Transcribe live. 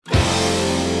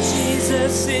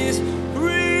Jesus is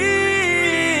real.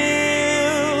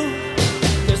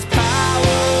 There's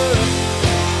power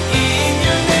in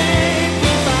your name. We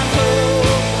find hope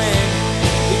when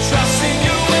we trust in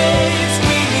your ways.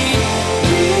 We need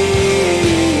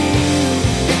real.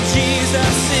 And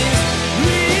Jesus is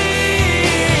real.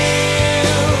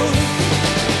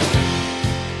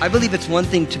 I believe it's one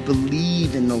thing to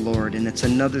believe in the Lord, and it's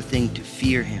another thing to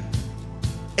fear him.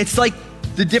 It's like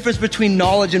the difference between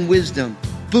knowledge and wisdom.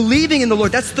 Believing in the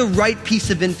Lord, that's the right piece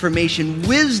of information.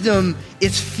 Wisdom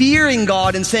is fearing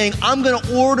God and saying, I'm going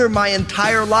to order my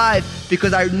entire life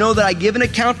because I know that I give an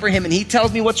account for him and he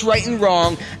tells me what's right and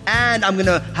wrong, and I'm going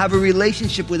to have a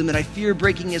relationship with him, and I fear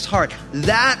breaking his heart.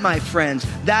 That, my friends,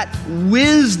 that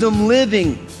wisdom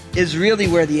living is really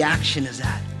where the action is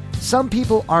at. Some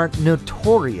people aren't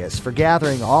notorious for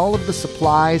gathering all of the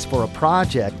supplies for a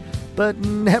project, but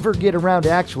never get around to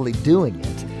actually doing it.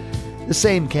 The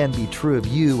same can be true of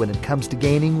you when it comes to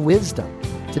gaining wisdom.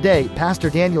 Today, Pastor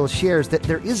Daniel shares that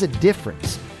there is a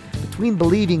difference between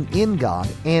believing in God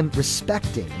and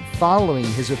respecting and following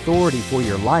his authority for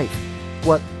your life,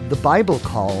 what the Bible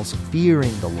calls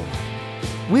fearing the Lord.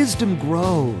 Wisdom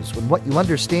grows when what you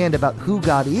understand about who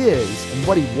God is and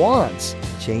what he wants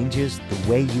changes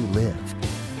the way you live.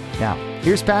 Now,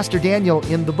 here's Pastor Daniel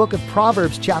in the book of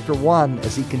Proverbs chapter 1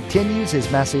 as he continues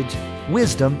his message,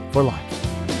 Wisdom for Life.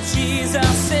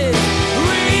 Jesus is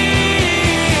real.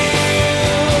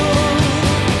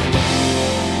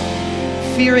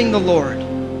 Fearing the Lord.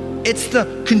 It's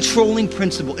the controlling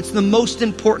principle. It's the most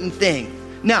important thing.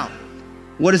 Now,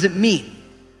 what does it mean?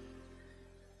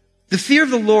 The fear of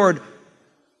the Lord,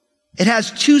 it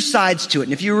has two sides to it.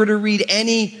 And if you were to read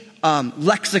any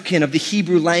lexicon of the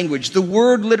Hebrew language, the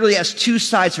word literally has two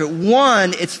sides to it.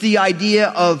 One, it's the idea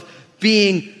of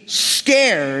being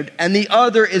scared, and the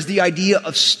other is the idea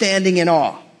of standing in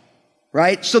awe,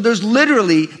 right? So there's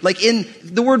literally, like in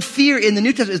the word fear in the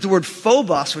New Testament is the word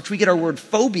phobos, which we get our word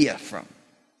phobia from.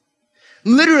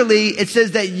 Literally, it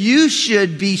says that you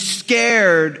should be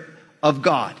scared of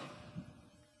God.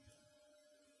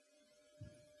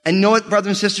 And you know what, brothers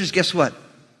and sisters, guess what?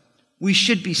 We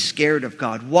should be scared of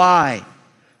God. Why?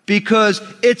 Because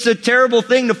it's a terrible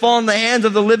thing to fall in the hands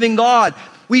of the living God.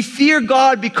 We fear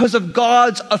God because of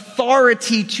God's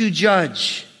authority to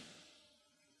judge.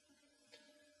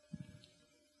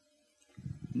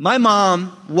 My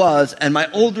mom was, and my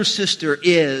older sister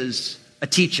is, a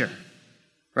teacher,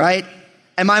 right?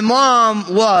 And my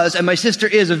mom was, and my sister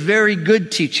is, a very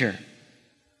good teacher.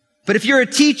 But if you're a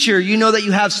teacher, you know that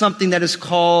you have something that is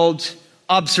called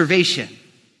observation.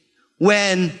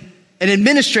 When an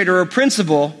administrator or a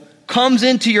principal comes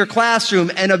into your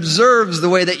classroom and observes the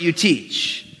way that you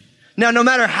teach. Now, no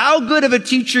matter how good of a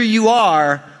teacher you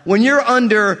are, when you're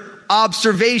under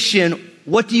observation,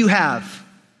 what do you have?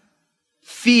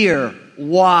 Fear.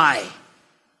 Why?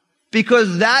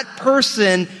 Because that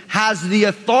person has the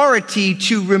authority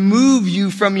to remove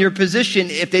you from your position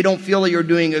if they don't feel that you're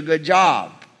doing a good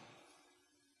job.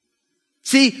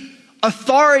 See,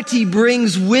 authority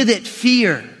brings with it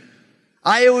fear.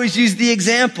 I always use the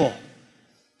example.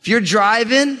 If you're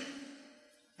driving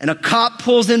and a cop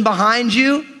pulls in behind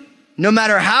you, no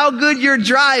matter how good you're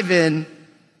driving,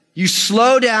 you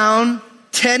slow down,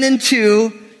 10 and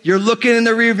 2, you're looking in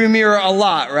the rearview mirror a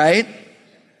lot, right?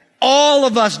 All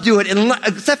of us do it,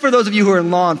 except for those of you who are in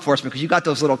law enforcement, because you got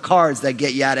those little cards that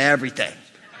get you out of everything.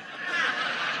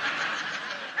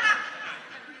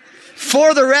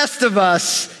 For the rest of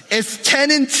us, it's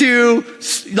 10 and 2,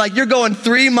 like you're going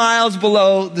 3 miles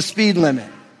below the speed limit,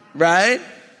 right?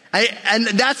 And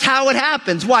that's how it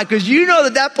happens. Why? Because you know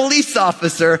that police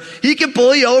officer, he can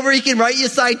pull you over, he can write you a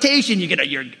citation.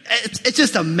 It's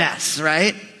just a mess,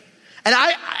 right? And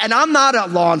I'm not a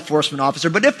law enforcement officer,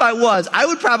 but if I was, I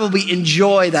would probably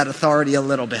enjoy that authority a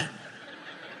little bit. I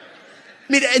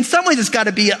mean, in some ways, it's got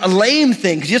to be a lame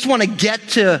thing because you just want to get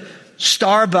to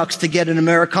Starbucks to get an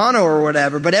Americano or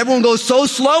whatever, but everyone goes so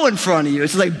slow in front of you.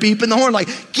 It's like beeping the horn,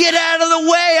 like, get out of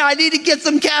the way. I need to get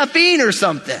some caffeine or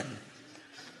something.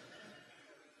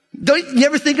 Don't you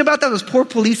ever think about that? Those poor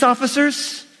police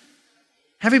officers?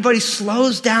 Everybody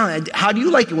slows down. How do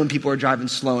you like it when people are driving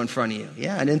slow in front of you?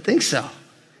 Yeah, I didn't think so.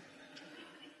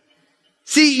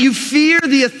 See, you fear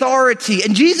the authority.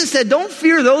 And Jesus said, don't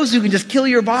fear those who can just kill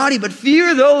your body, but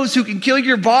fear those who can kill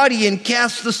your body and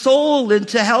cast the soul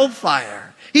into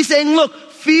hellfire. He's saying, look,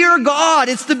 fear God.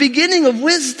 It's the beginning of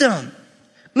wisdom.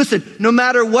 Listen, no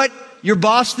matter what your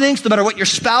boss thinks, no matter what your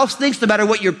spouse thinks, no matter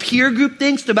what your peer group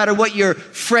thinks, no matter what your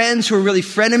friends who are really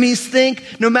frenemies think,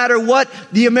 no matter what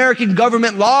the American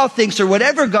government law thinks or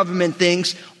whatever government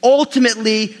thinks,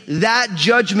 ultimately that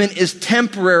judgment is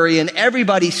temporary and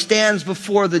everybody stands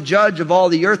before the judge of all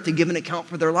the earth to give an account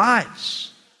for their lives.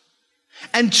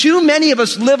 And too many of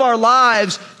us live our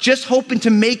lives just hoping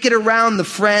to make it around the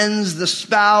friends, the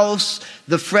spouse,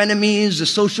 the frenemies, the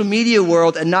social media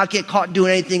world and not get caught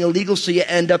doing anything illegal so you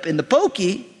end up in the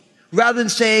pokey, rather than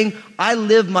saying, I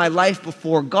live my life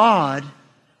before God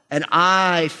and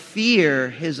I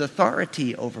fear his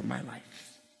authority over my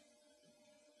life.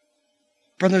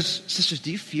 Brothers, sisters,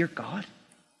 do you fear God?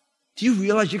 Do you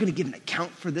realize you're going to give an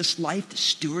account for this life, the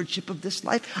stewardship of this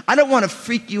life? I don't want to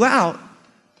freak you out.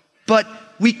 But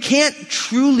we can't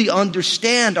truly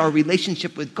understand our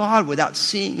relationship with God without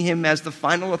seeing him as the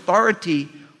final authority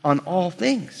on all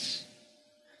things.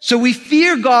 So we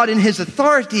fear God in his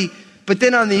authority, but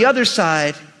then on the other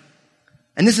side,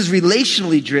 and this is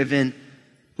relationally driven,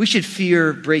 we should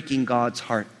fear breaking God's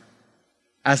heart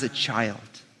as a child.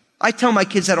 I tell my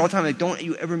kids that all the time, like, don't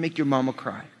you ever make your mama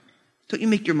cry. Don't you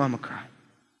make your mama cry.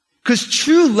 Because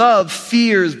true love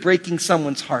fears breaking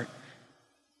someone's heart.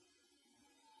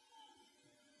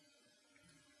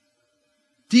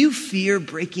 Do you fear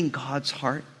breaking God's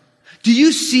heart? Do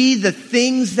you see the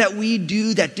things that we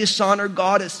do that dishonor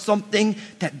God as something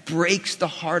that breaks the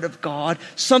heart of God?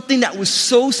 Something that was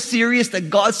so serious that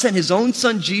God sent his own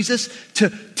son Jesus to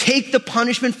take the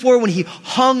punishment for when he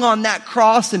hung on that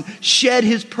cross and shed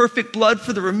his perfect blood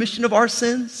for the remission of our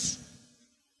sins?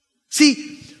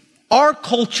 See, our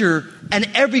culture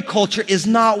and every culture is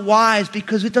not wise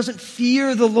because it doesn't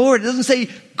fear the Lord. It doesn't say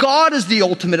God is the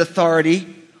ultimate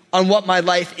authority on what my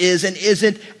life is and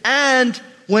isn't. And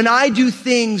when I do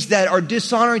things that are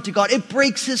dishonoring to God, it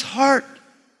breaks his heart.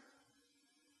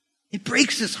 It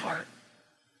breaks his heart.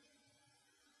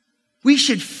 We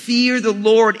should fear the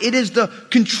Lord. It is the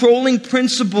controlling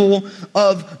principle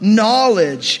of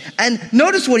knowledge. And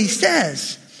notice what he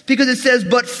says, because it says,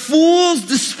 but fools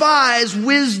despise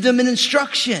wisdom and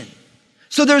instruction.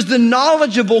 So there's the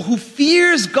knowledgeable who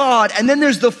fears God, and then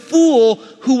there's the fool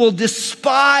who will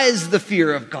despise the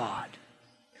fear of God.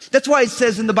 That's why it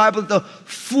says in the Bible that the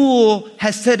fool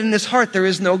has said in his heart, there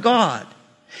is no God.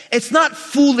 It's not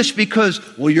foolish because,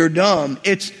 well, you're dumb.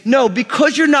 It's, no,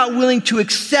 because you're not willing to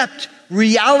accept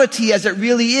reality as it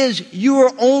really is, you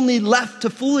are only left to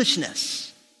foolishness.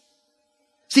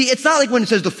 See, it's not like when it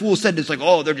says the fool said, it's like,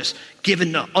 oh, they're just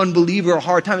giving the unbeliever a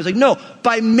hard time. It's like, no,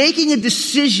 by making a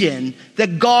decision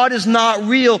that God is not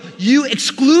real, you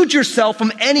exclude yourself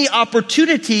from any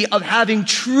opportunity of having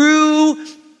true,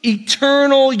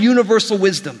 eternal, universal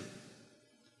wisdom.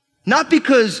 Not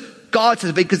because God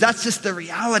says, but because that's just the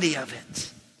reality of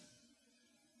it.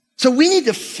 So we need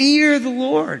to fear the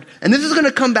Lord. And this is going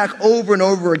to come back over and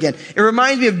over again. It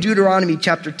reminds me of Deuteronomy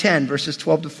chapter 10, verses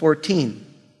 12 to 14.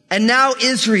 And now,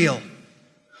 Israel,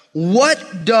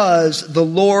 what does the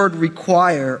Lord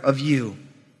require of you?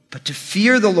 But to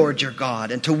fear the Lord your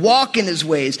God and to walk in his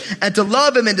ways and to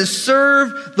love him and to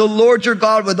serve the Lord your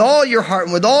God with all your heart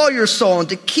and with all your soul and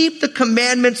to keep the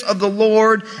commandments of the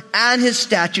Lord and his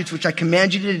statutes, which I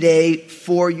command you today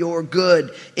for your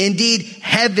good. Indeed,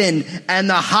 heaven and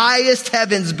the highest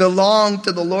heavens belong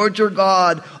to the Lord your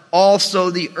God, also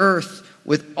the earth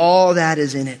with all that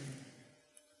is in it.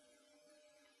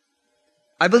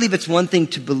 I believe it's one thing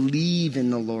to believe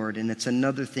in the Lord, and it's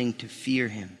another thing to fear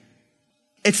him.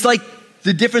 It's like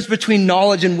the difference between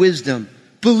knowledge and wisdom.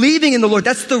 Believing in the Lord,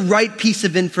 that's the right piece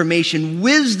of information.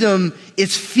 Wisdom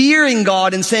is fearing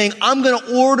God and saying, I'm going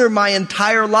to order my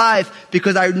entire life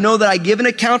because I know that I give an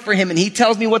account for him and he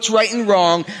tells me what's right and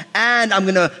wrong, and I'm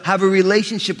going to have a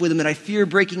relationship with him and I fear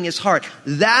breaking his heart.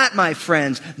 That, my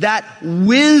friends, that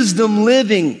wisdom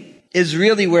living is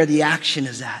really where the action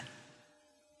is at.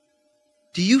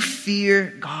 Do you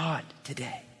fear God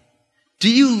today? Do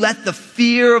you let the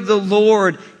fear of the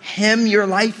Lord hem your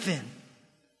life in?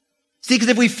 See, because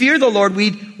if we fear the Lord,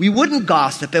 we wouldn't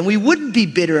gossip and we wouldn't be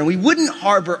bitter and we wouldn't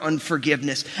harbor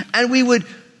unforgiveness and we would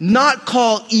not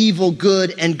call evil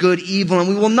good and good evil, and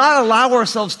we will not allow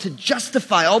ourselves to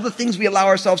justify all the things we allow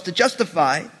ourselves to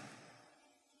justify.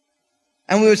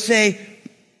 And we would say,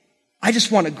 I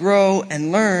just want to grow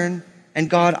and learn, and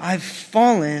God, I've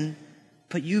fallen,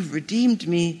 but you've redeemed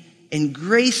me, and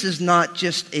grace is not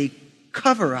just a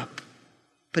cover-up,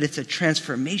 but it's a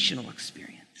transformational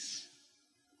experience.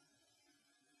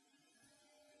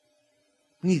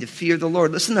 We need to fear the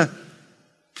Lord. Listen to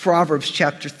Proverbs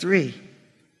chapter 3,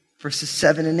 verses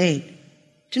 7 and 8.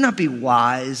 Do not be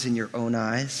wise in your own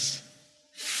eyes.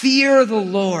 Fear the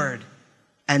Lord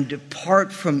and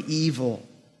depart from evil.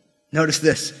 Notice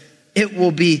this. It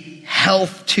will be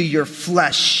health to your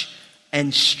flesh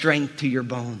and strength to your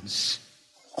bones.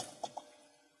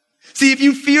 See, if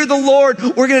you fear the Lord,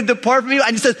 we're going to depart from evil.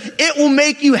 And it says, it will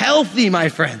make you healthy, my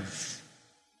friends.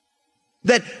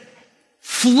 That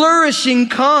flourishing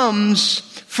comes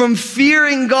from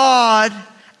fearing God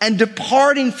and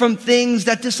departing from things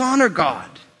that dishonor God.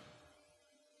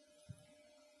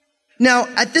 Now,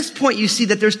 at this point, you see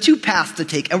that there's two paths to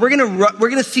take, and we're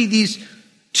going to see these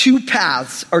two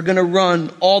paths are going to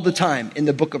run all the time in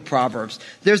the book of Proverbs.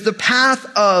 There's the path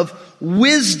of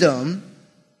wisdom,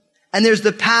 and there's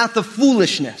the path of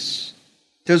foolishness.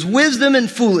 There's wisdom and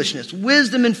foolishness,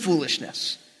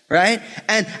 right?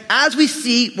 And as we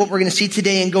see what we're going to see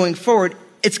today and going forward,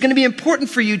 it's going to be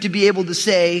important for you to be able to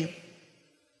say,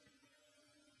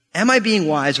 am I being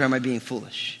wise or am I being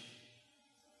foolish?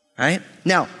 Right?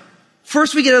 Now,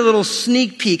 first we get a little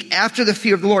sneak peek after the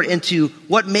fear of the Lord into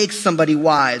what makes somebody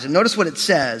wise. And notice what it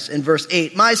says in verse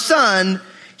 8. My son,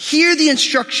 hear the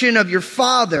instruction of your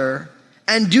father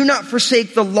and do not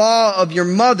forsake the law of your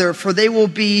mother, for they will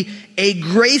be a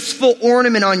graceful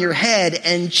ornament on your head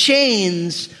and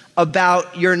chains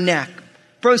about your neck.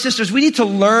 Brothers and sisters, we need to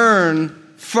learn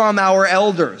from our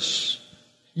elders.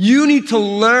 You need to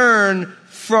learn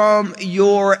from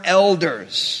your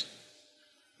elders.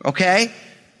 Okay?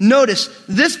 Notice,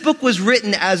 this book was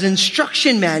written as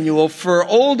instruction manual for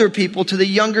older people to the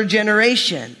younger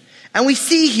generation. And we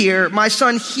see here, my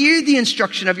son, hear the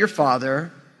instruction of your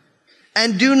father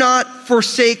and do not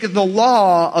forsake the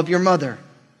law of your mother.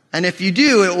 And if you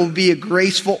do, it will be a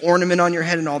graceful ornament on your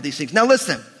head and all these things. Now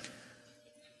listen,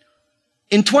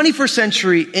 in 21st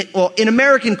century, in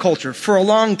American culture, for a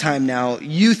long time now,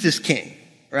 youth is king,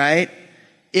 right?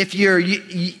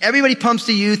 Everybody pumps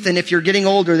the youth, and if you're getting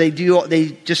older, they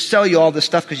just sell you all this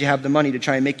stuff because you have the money to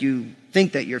try and make you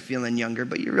think that you're feeling younger,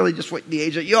 but you're really just the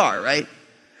age that you are, right?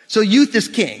 So youth is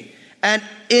king. And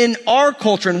in our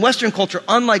culture, in Western culture,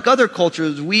 unlike other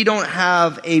cultures, we don't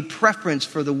have a preference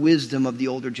for the wisdom of the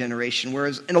older generation.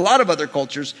 Whereas in a lot of other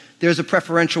cultures, there's a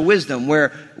preferential wisdom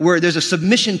where there's a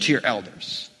submission to your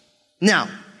elders. Now,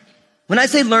 when I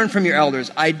say learn from your elders,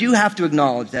 I do have to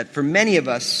acknowledge that for many of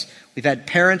us, we've had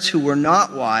parents who were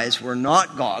not wise, were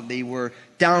not godly, were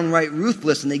downright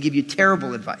ruthless, and they give you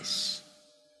terrible advice.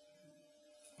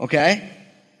 Okay?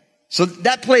 So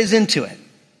that plays into it,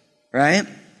 right?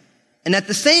 And at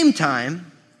the same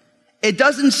time, it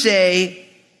doesn't say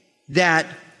that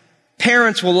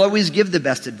parents will always give the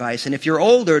best advice. And if you're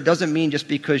older, it doesn't mean just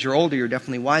because you're older, you're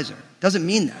definitely wiser. It doesn't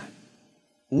mean that.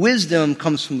 Wisdom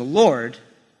comes from the Lord.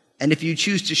 And if you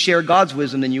choose to share God's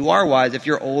wisdom, then you are wise. If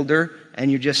you're older and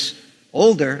you're just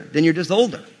older, then you're just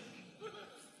older.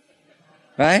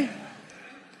 Right?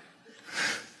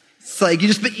 It's like you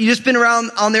just been around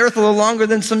on the earth a little longer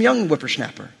than some young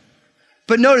whippersnapper.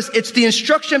 But notice, it's the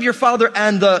instruction of your father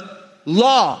and the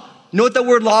law. You know what the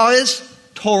word law is?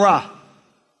 Torah.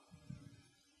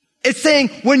 It's saying,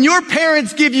 when your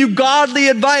parents give you godly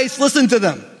advice, listen to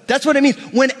them. That's what it means.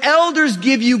 When elders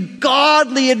give you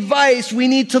godly advice, we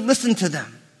need to listen to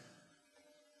them.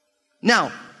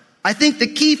 Now, I think the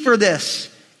key for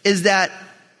this is that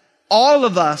all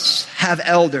of us have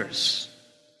elders.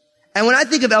 And when I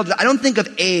think of elders, I don't think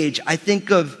of age. I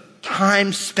think of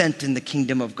time spent in the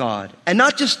kingdom of God. And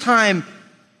not just time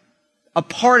a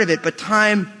part of it, but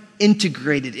time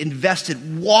integrated,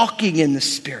 invested, walking in the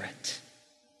Spirit.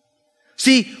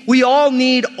 See, we all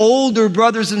need older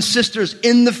brothers and sisters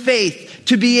in the faith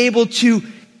to be able to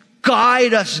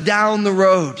guide us down the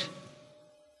road.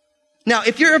 Now,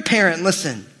 if you're a parent,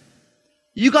 listen,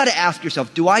 you got to ask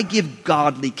yourself, do I give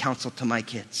godly counsel to my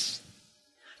kids?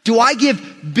 Do I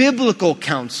give biblical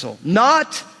counsel?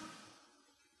 Not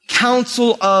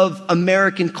counsel of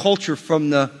American culture from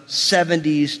the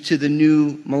 70s to the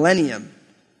new millennium.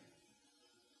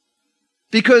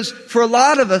 Because for a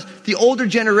lot of us, the older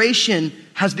generation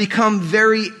has become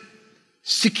very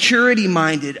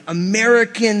security-minded,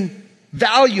 American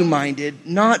value-minded,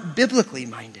 not biblically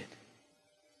minded.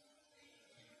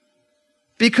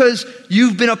 Because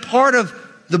you've been a part of,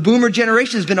 the boomer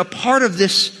generation has been a part of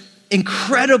this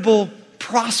incredible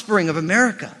prospering of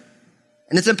America.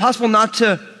 And it's impossible not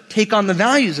to take on the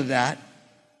values of that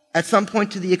at some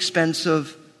point to the expense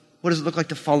of what does it look like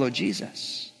to follow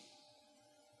Jesus.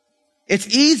 It's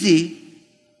easy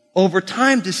over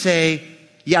time to say,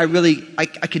 yeah, I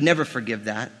could never forgive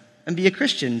that and be a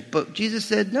Christian. But Jesus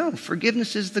said, no,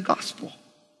 forgiveness is the gospel.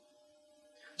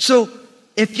 So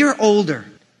if you're older,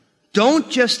 don't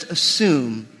just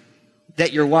assume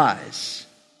that you're wise.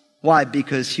 Why?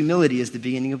 Because humility is the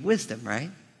beginning of wisdom, right?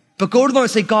 But go to the Lord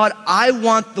and say, God, I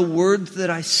want the words that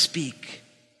I speak,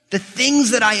 the things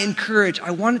that I encourage,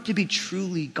 I want it to be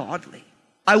truly godly.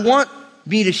 I want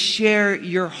me to share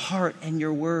your heart and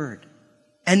your word,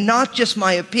 and not just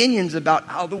my opinions about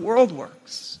how the world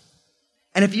works.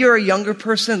 And if you're a younger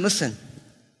person, listen,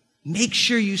 make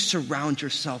sure you surround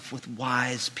yourself with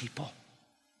wise people.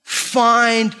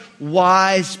 Find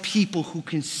wise people who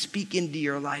can speak into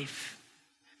your life.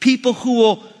 People who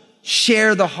will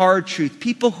share the hard truth.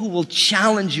 People who will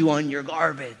challenge you on your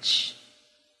garbage.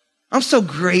 I'm so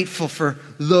grateful for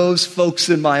those folks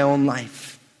in my own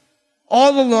life.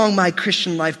 All along my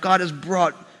Christian life, God has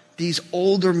brought these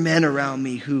older men around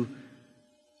me who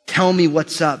tell me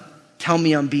what's up, tell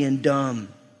me I'm being dumb,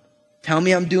 tell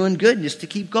me I'm doing good, just to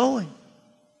keep going.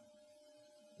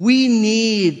 We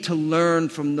need to learn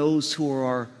from those who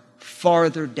are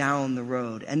farther down the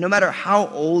road. And no matter how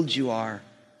old you are,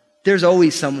 there's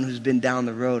always someone who's been down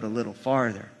the road a little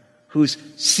farther, who's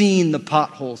seen the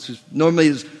potholes, who's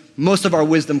normally most of our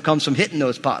wisdom comes from hitting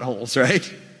those potholes,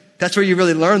 right? That's where you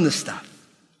really learn this stuff.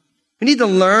 We need to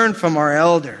learn from our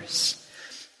elders.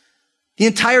 The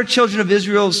entire children of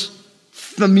Israel's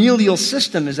familial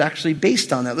system is actually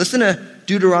based on that. Listen to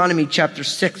Deuteronomy chapter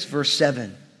 6, verse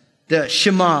 7. The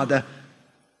Shema, the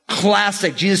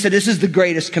classic. Jesus said, this is the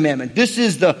greatest commandment. This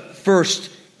is the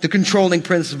first, the controlling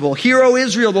principle. Hear, O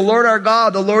Israel, the Lord our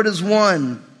God, the Lord is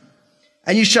one.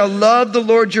 And you shall love the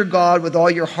Lord your God with all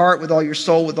your heart, with all your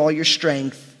soul, with all your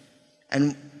strength.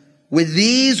 And with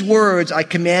these words I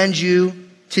command you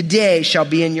today shall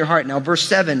be in your heart. Now, verse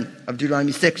 7 of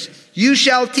Deuteronomy 6. You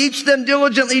shall teach them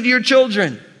diligently to your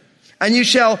children, and you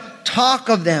shall talk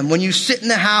of them when you sit in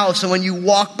the house and when you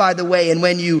walk by the way and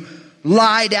when you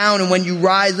lie down and when you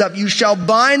rise up. You shall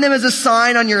bind them as a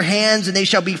sign on your hands, and they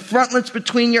shall be frontlets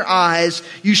between your eyes.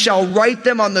 You shall write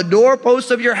them on the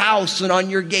doorposts of your house and on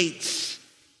your gates.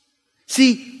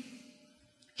 See,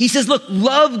 he says, look,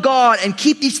 love God and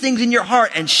keep these things in your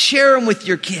heart and share them with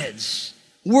your kids.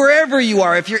 Wherever you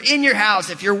are, if you're in your house,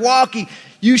 if you're walking,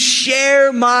 you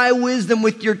share my wisdom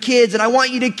with your kids, and I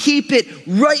want you to keep it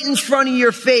right in front of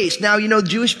your face. Now, you know,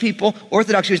 Jewish people,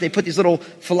 Orthodox Jews, they put these little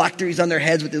phylacteries on their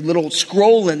heads with a little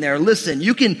scroll in there. Listen,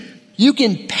 you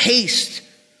can paste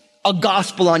a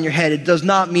gospel on your head. It does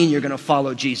not mean you're going to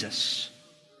follow Jesus.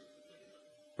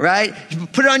 Right? You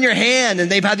put it on your hand, and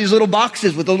they've had these little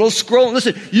boxes with a little scroll.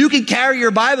 Listen, you can carry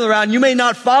your Bible around. You may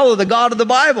not follow the God of the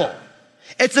Bible.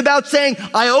 It's about saying,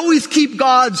 I always keep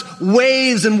God's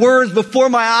ways and words before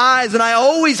my eyes, and I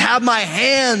always have my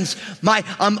hands.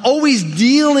 I'm always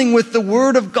dealing with the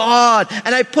Word of God,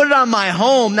 and I put it on my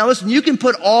home. Now listen, you can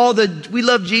put we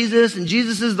love Jesus, and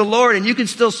Jesus is the Lord, and you can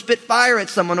still spit fire at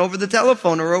someone over the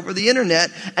telephone or over the internet,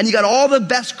 and you got all the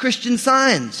best Christian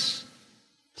signs.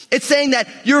 It's saying that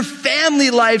your family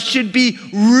life should be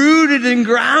rooted and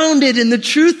grounded in the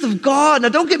truth of God. Now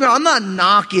don't get me wrong, I'm not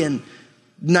knocking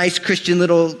nice Christian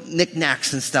little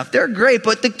knickknacks and stuff. They're great,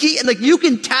 but the key, like, you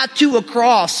can tattoo a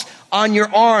cross on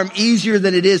your arm easier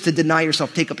than it is to deny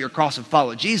yourself, take up your cross and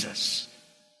follow Jesus.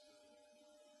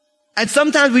 And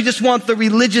sometimes we just want the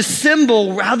religious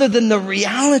symbol rather than the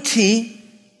reality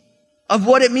of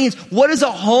what it means. What does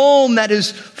a home that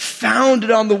is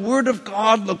founded on the Word of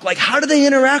God look like? How do they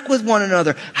interact with one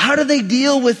another? How do they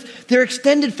deal with their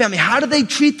extended family? How do they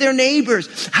treat their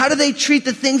neighbors? How do they treat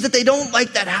the things that they don't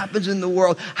like that happens in the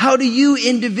world? How do you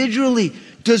individually,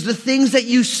 does the things that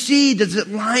you see, does it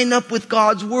line up with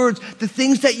God's words? The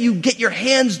things that you get your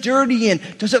hands dirty in,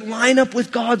 does it line up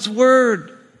with God's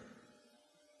Word?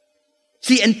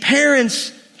 See, and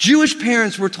parents, Jewish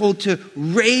parents were told to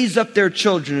raise up their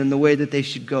children in the way that they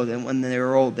should go. Then when they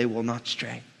are old, they will not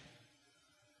stray.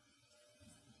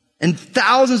 And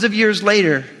thousands of years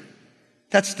later,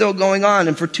 that's still going on.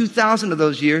 And for 2,000 of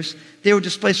those years, they were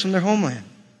displaced from their homeland.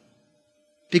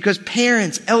 Because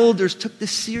parents, elders took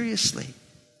this seriously.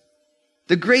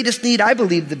 The greatest need I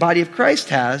believe the body of Christ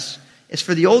has is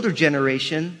for the older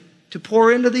generation to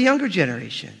pour into the younger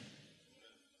generation.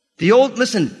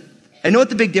 Listen, I know what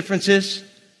the big difference is.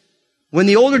 When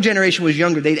the older generation was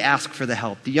younger, they'd ask for the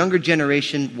help. The younger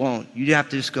generation won't. You have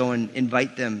to just go and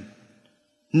invite them.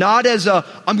 Not as I'm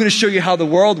going to show you how the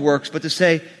world works, but to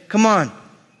say, come on.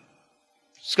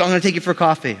 I'm going to take you for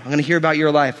coffee. I'm going to hear about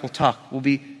your life. We'll talk.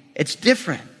 It's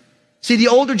different. See, the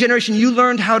older generation, you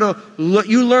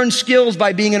learned skills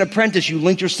by being an apprentice. You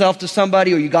linked yourself to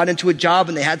somebody, or you got into a job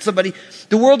and they had somebody.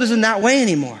 The world isn't that way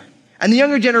anymore. And the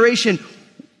younger generation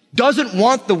doesn't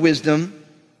want the wisdom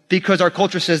because our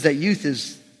culture says that youth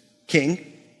is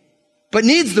king, but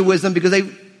needs the wisdom because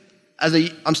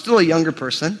I'm still a younger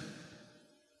person.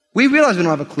 We realize we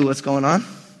don't have a clue what's going on.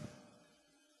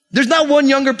 There's not one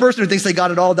younger person who thinks they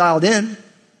got it all dialed in.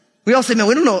 We all say, man,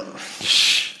 we don't know.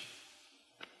 Shh.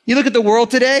 You look at the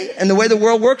world today and the way the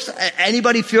world works,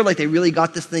 anybody feel like they really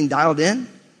got this thing dialed in?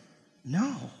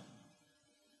 No.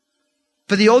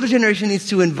 But the older generation needs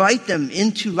to invite them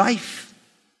into life.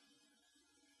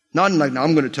 Not like, now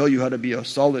I'm going to tell you how to be a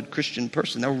solid Christian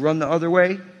person. They'll run the other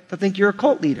way. They'll think you're a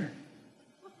cult leader.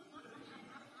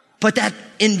 But that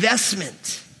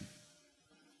investment.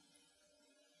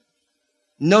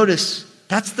 Notice,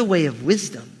 that's the way of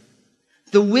wisdom.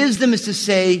 The wisdom is to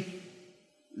say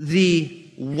the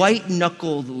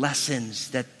white-knuckled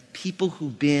lessons that people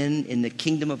who've been in the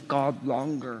kingdom of God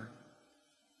longer,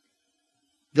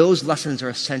 those lessons are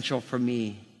essential for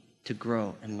me to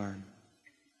grow and learn.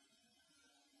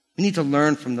 We need to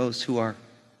learn from those who are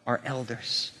our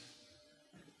elders.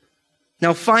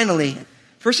 Now, finally,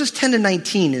 verses 10 to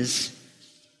 19 is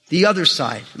the other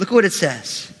side. Look at what it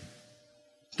says.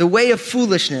 The way of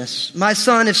foolishness. My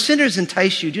son, if sinners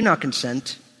entice you, do not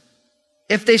consent.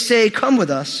 If they say, come with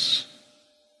us,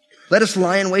 let us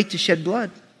lie in wait to shed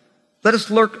blood. Let us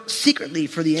lurk secretly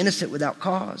for the innocent without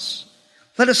cause.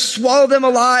 Let us swallow them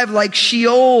alive like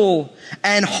Sheol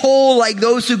and whole like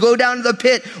those who go down to the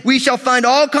pit. We shall find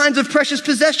all kinds of precious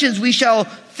possessions. We shall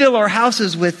fill our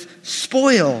houses with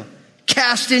spoil.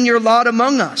 Cast in your lot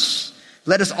among us.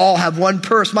 Let us all have one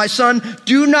purse. My son,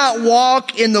 do not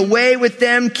walk in the way with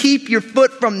them. Keep your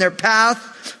foot from their path,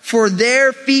 for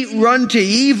their feet run to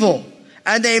evil,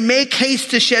 and they make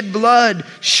haste to shed blood.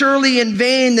 Surely in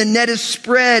vain the net is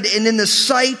spread, and in the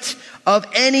sight of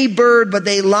any bird, but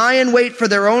they lie in wait for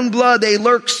their own blood. They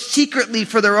lurk secretly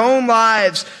for their own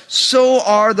lives. So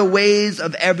are the ways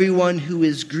of everyone who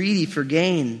is greedy for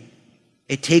gain.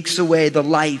 It takes away the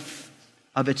life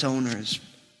of its owners.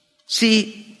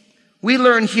 See, we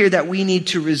learn here that we need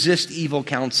to resist evil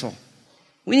counsel.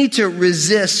 We need to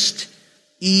resist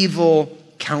evil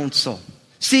counsel.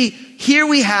 See, here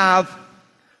we have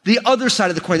the other side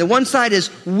of the coin. The one side is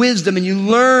wisdom, and you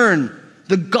learn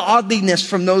the godliness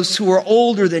from those who are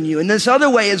older than you. And this other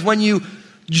way is when you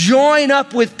join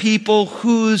up with people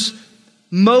whose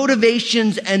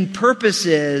motivations and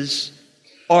purposes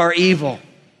are evil.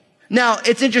 Now,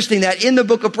 it's interesting that in the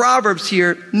book of Proverbs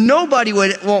here, nobody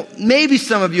would, well, maybe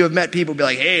some of you have met people be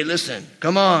like, hey, listen,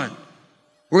 come on.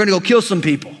 We're going to go kill some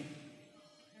people.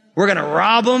 We're going to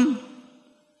rob them,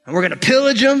 and we're going to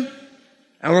pillage them,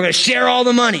 and we're going to share all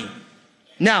the money.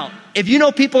 Now, if you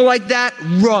know people like that,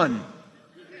 run.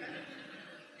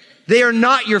 They are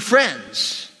not your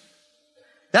friends.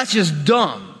 That's just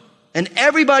dumb. And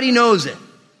everybody knows it.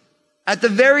 At the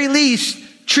very least,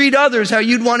 treat others how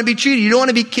you'd want to be treated. You don't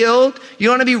want to be killed. You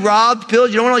don't want to be robbed,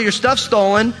 pillaged. You don't want all your stuff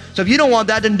stolen. So if you don't want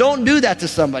that, then don't do that to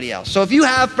somebody else. So if you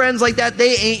have friends like that,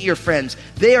 they ain't your friends.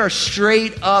 They are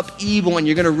straight up evil, and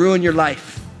you're going to ruin your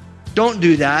life. Don't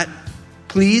do that,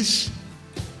 please.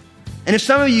 And if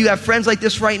some of you have friends like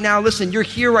this right now, listen, you're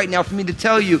here right now for me to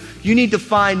tell you, you need to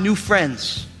find new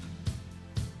friends.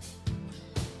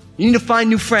 You need to find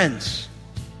new friends.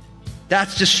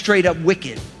 That's just straight up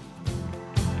wicked.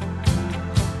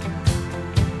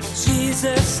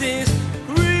 Jesus is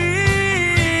real.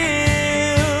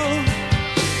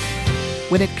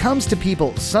 When it comes to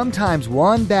people, sometimes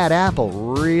one bad apple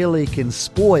really can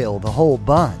spoil the whole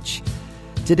bunch.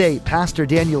 Today, Pastor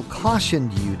Daniel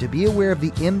cautioned you to be aware of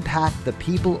the impact the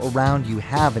people around you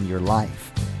have in your life.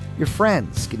 Your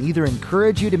friends can either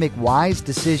encourage you to make wise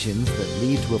decisions that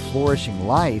lead to a flourishing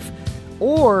life,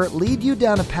 or lead you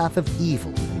down a path of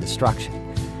evil and destruction.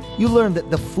 You learn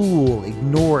that the fool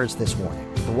ignores this warning.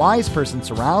 The wise person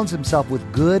surrounds himself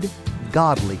with good,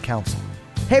 godly counsel.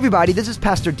 Hey everybody, this is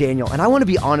Pastor Daniel, and I want to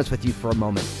be honest with you for a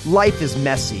moment. Life is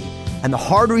messy, and the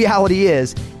hard reality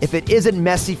is, if it isn't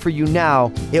messy for you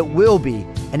now, it will be,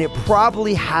 and it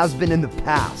probably has been in the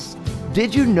past.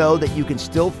 Did you know that you can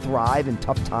still thrive in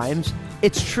tough times?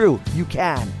 It's true, you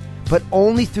can, but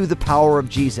only through the power of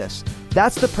Jesus.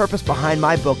 That's the purpose behind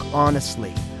my book,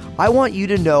 Honestly. I want you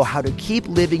to know how to keep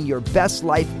living your best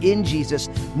life in Jesus,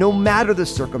 no matter the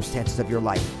circumstances of your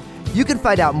life. You can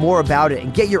find out more about it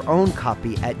and get your own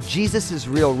copy at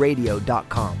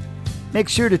JesusIsRealRadio.com. Make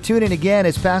sure to tune in again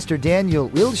as Pastor Daniel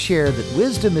will share that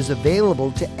wisdom is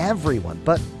available to everyone,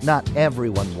 but not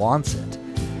everyone wants it.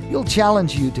 He'll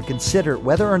challenge you to consider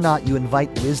whether or not you invite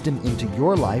wisdom into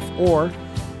your life, or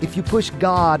if you push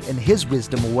God and His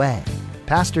wisdom away.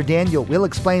 Pastor Daniel will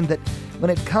explain that when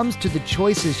it comes to the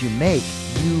choices you make,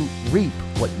 you reap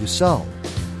what you sow.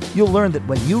 You'll learn that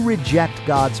when you reject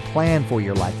God's plan for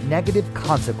your life, negative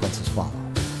consequences follow.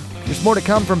 There's more to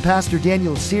come from Pastor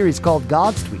Daniel's series called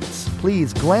God's Tweets.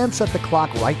 Please glance at the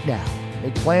clock right now.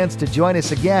 Make plans to join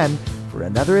us again for for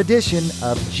another edition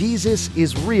of Jesus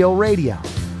is Real Radio.